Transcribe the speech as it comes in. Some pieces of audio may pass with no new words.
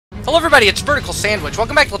Hello everybody, it's Vertical Sandwich.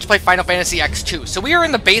 Welcome back to Let's Play Final Fantasy X-2. So we are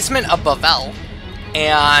in the basement of Bavel,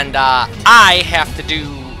 and I have to do...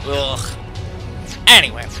 Ugh.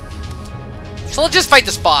 Anyway. So let's just fight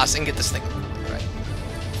this boss and get this thing right.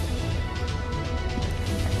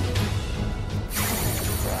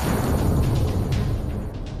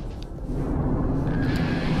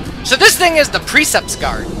 So this thing is the Precepts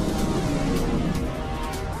guard.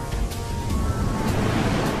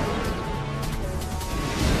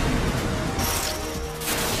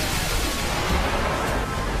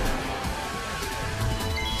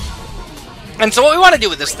 And so what we want to do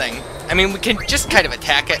with this thing, I mean, we can just kind of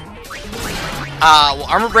attack it. We'll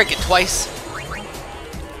armor break it twice.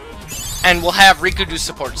 And we'll have Riku do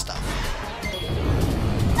support stuff.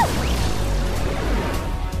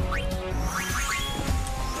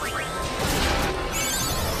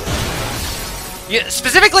 Yeah,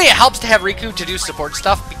 specifically, it helps to have Riku to do support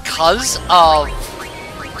stuff because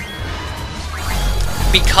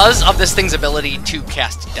of this thing's ability to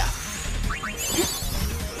cast death.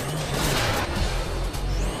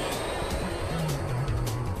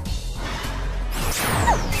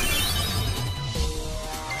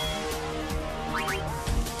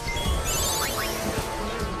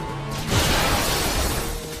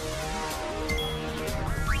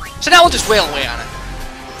 So now we'll just wail away on it.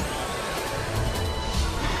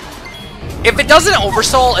 If it doesn't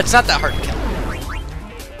oversoul, it's not that hard to kill.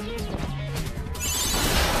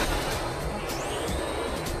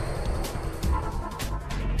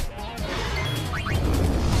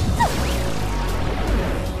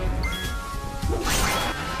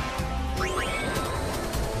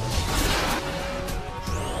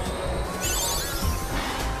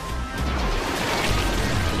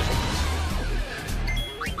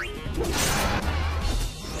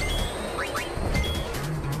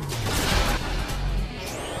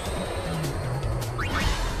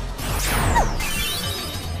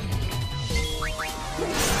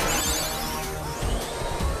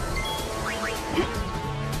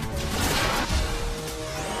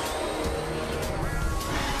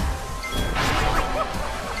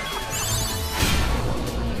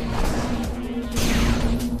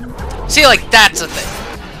 See, like, that's a thing.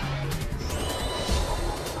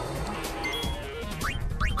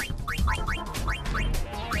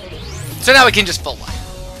 So now we can just full line.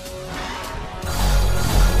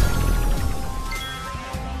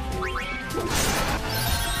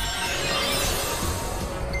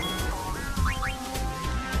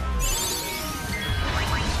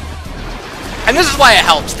 And this is why it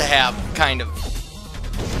helps to have kind of...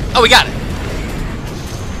 Oh, we got it.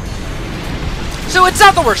 So it's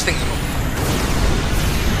not the worst thing in the world.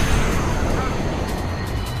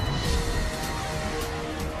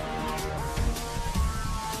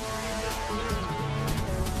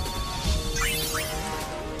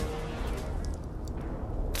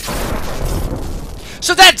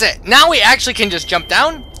 So that's it. Now we actually can just jump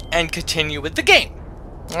down and continue with the game.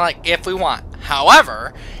 Like, if we want.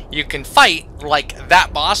 However, you can fight, like,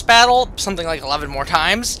 that boss battle something like 11 more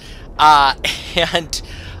times. And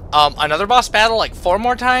another boss battle like 4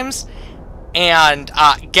 more times. And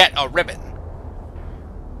get a ribbon.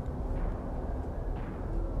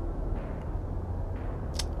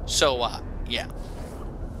 So, yeah.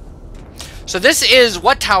 So this is...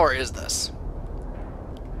 What tower is this?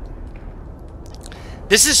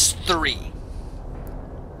 This is 3.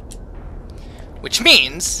 Which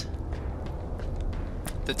means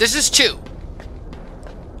that this is 2.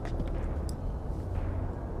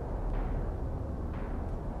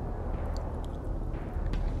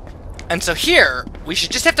 And so here, we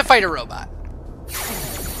should just have to fight a robot.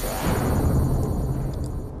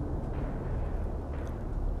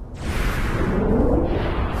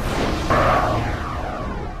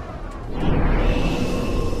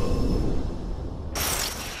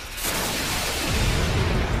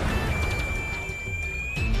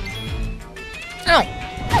 Oh.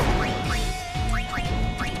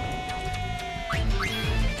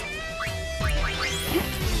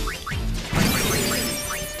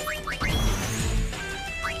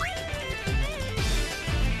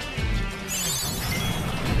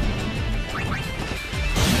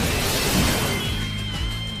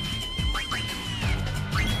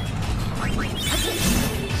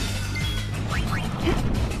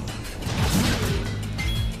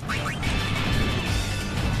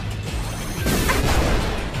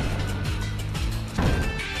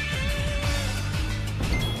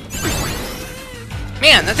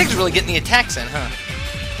 Man, that thing's really getting the attacks in, huh?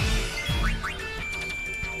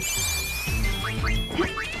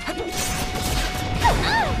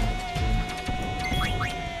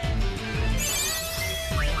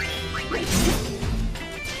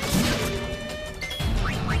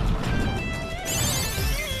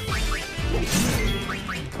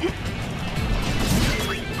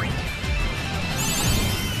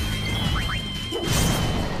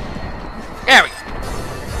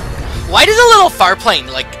 Why does a little far plane,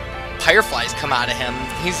 like, fireflies come out of him?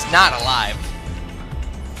 He's not alive.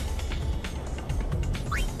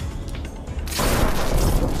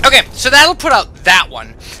 Okay, so that'll put out that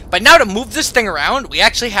one. But now to move this thing around, we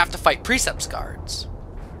actually have to fight Precepts guards.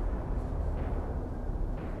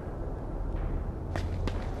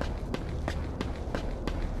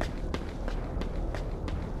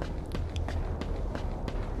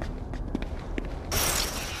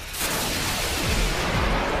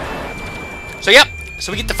 So yep,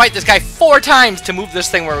 so we get to fight this guy 4 times to move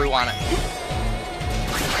this thing where we want it.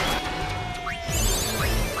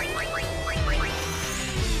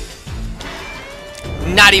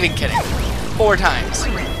 Not even kidding. 4 times.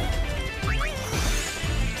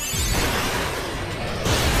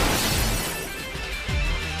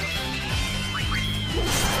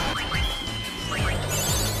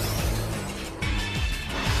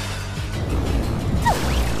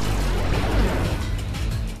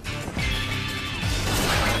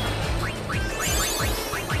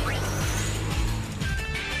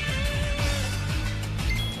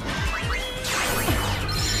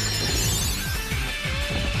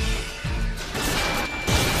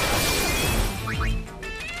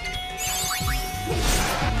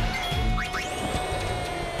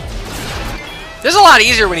 This is a lot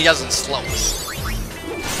easier when he doesn't slow us.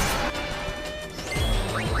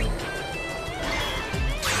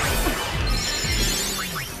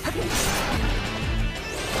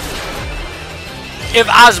 If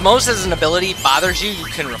Osmosis as an ability bothers you, you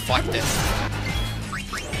can reflect it.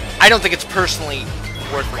 I don't think it's personally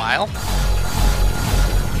worthwhile.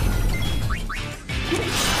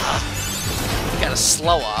 Got a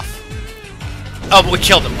slow off. Oh, but we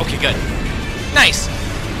killed him. Okay, good. Nice.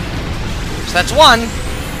 So that's 1.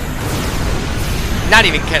 Not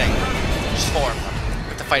even kidding. Just 4 of them. We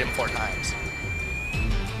have to fight him 4 times.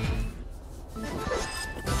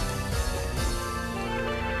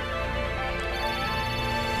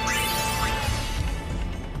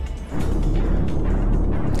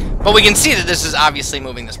 But we can see that this is obviously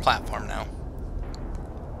moving this platform now.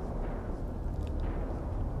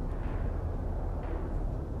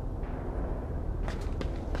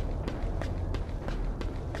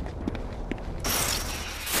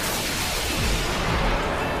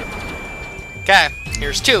 Okay,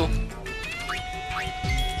 here's 2.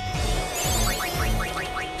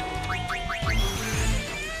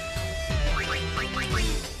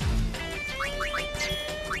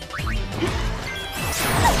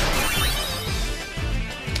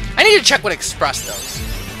 I need to check what Express does.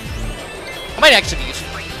 It might actually be useful.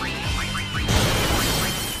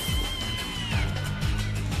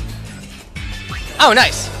 Oh,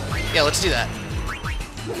 nice. Yeah, let's do that.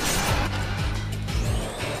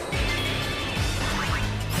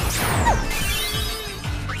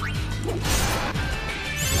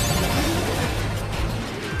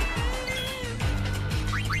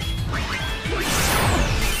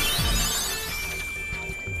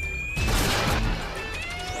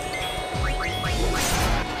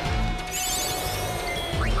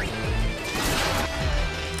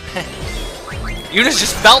 Yuna's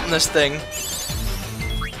just belting this thing.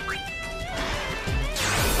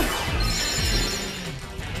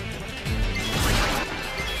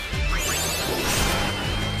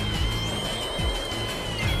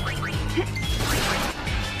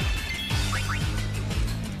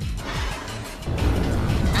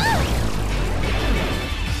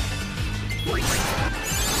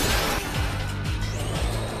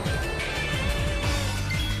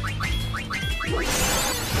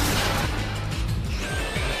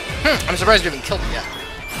 I'm surprised we haven't killed him yet.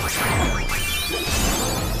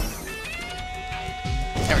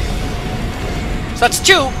 There we go. So that's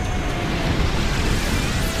 2.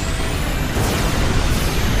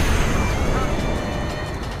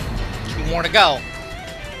 2 more to go.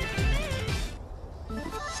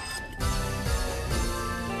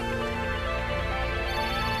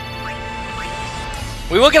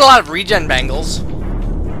 We will get a lot of regen bangles.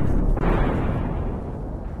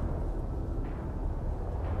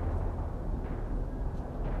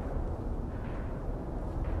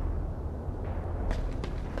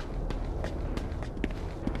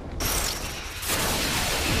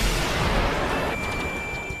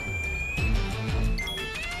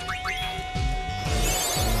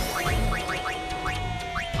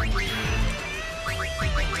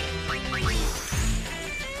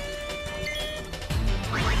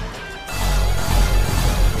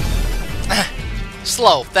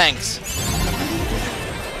 Slow, thanks.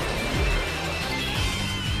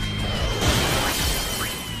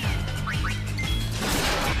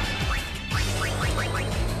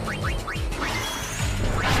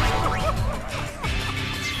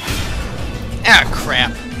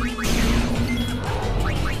 crap.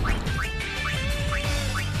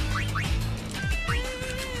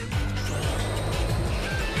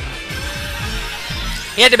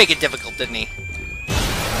 He had to make it difficult, didn't he?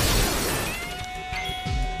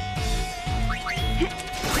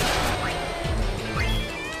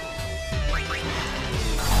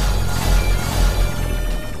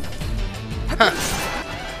 Huh.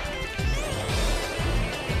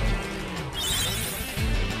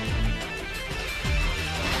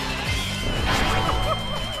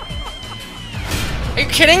 Are you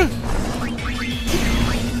kidding?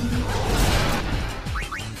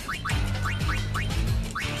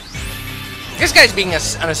 This guy's being a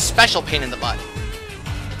special pain in the butt.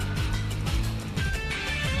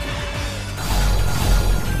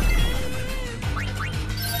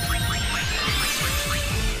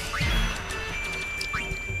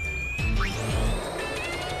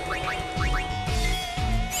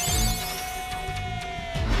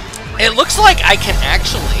 It looks like I can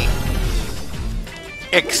actually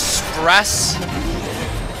express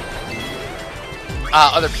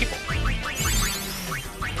other people.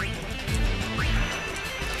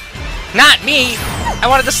 Not me! I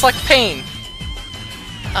wanted to select pain.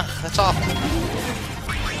 Ugh, that's awful.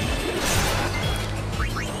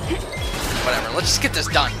 Whatever, let's just get this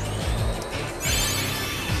done.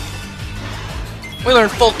 We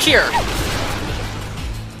learned full cure.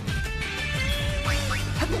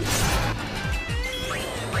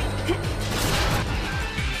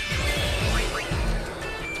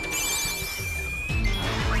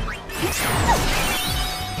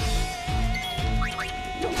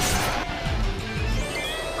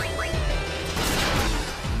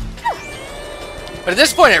 But at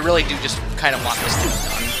this point, I really do just kind of want this to be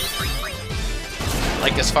done.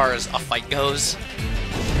 Like, as far as a fight goes.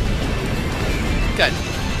 Good.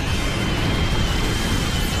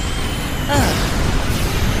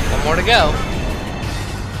 One more to go.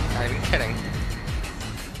 Not even kidding.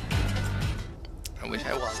 I wish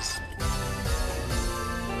I was.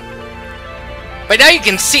 But now you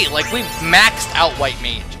can see, like, we've maxed out White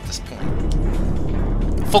Mage at this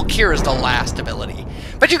point. Full Cure is the last ability.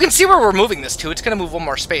 But you can see where we're moving this to. It's going to move one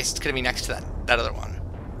more space. It's going to be next to that other one.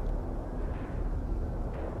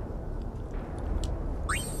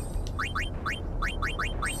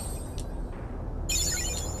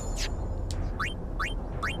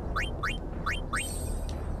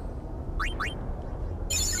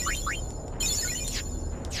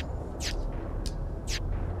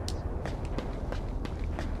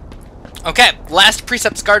 Okay, last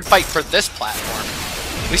Precepts guard fight for this platform.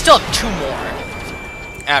 We still have 2 more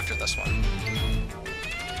after this one.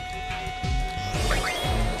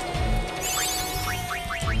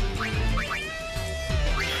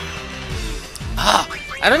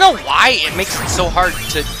 I don't know why it makes it so hard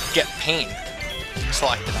to get pain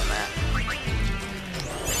selected on that.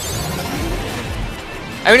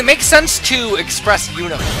 I mean, it makes sense to express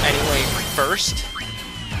Uno anyway first.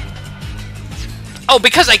 Oh,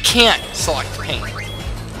 because I can't select pain.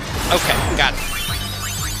 Okay, got it.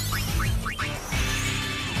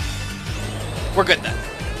 We're good then.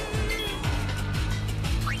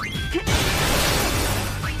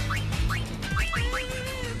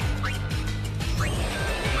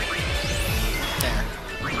 There.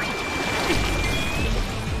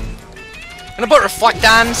 I'm gonna put Reflect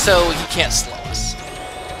on so he can't slow us.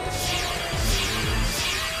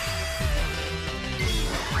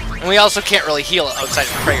 And we also can't really heal outside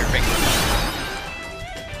of Prayer Finger.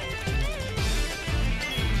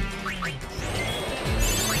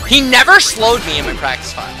 He never slowed me in my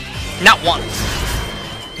practice file. Not once.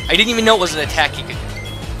 I didn't even know it was an attack he could do.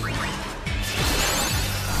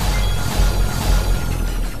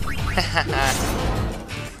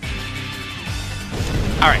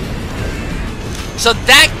 Alright. So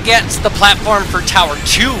that gets the platform for Tower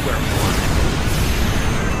 2 where we want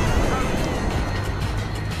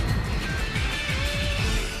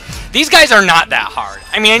it. These guys are not that hard.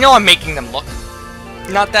 I mean, I know I'm making them look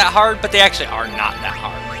not that hard, but they actually are not that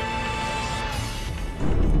hard.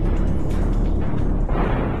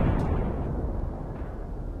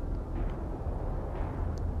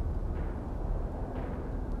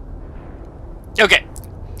 Okay,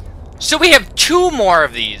 so we have 2 more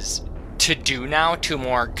of these to do now, 2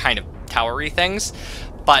 more kind of towery things,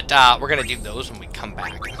 but we're going to do those when we come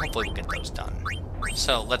back, and hopefully we'll get those done.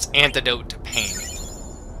 So let's antidote to pain.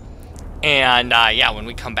 And yeah, when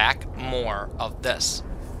we come back, more of this.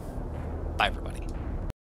 Bye, everybody.